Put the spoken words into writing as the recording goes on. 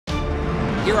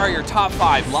Here are your top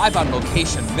 5 live on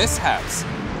location mishaps.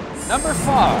 Number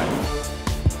 5.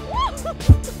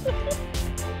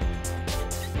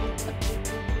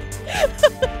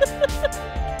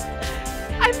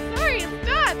 I'm sorry, it's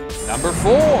done. Number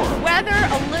 4. Weather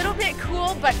a little bit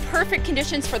cool, but perfect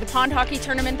conditions for the pond hockey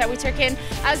tournament that we took in.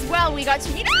 As well, we got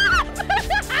to meet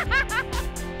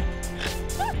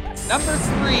Number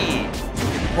 3.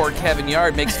 Poor Kevin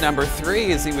Yard makes number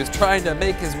 3 as he was trying to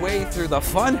make his way through the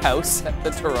fun house at the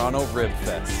Toronto Rib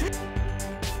Fest.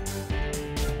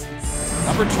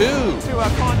 Number 2. To a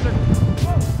concert.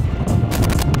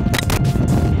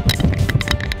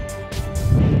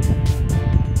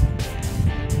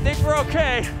 I think we're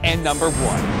okay. And number 1.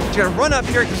 Just gonna run up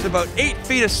here because there's about 8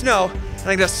 feet of snow, and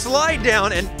I'm gonna slide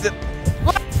down and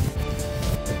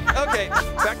Okay,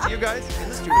 back to you guys in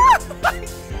the studio.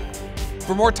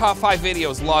 For more top 5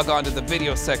 videos, log on to the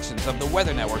video sections of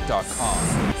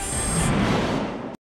theweathernetwork.com.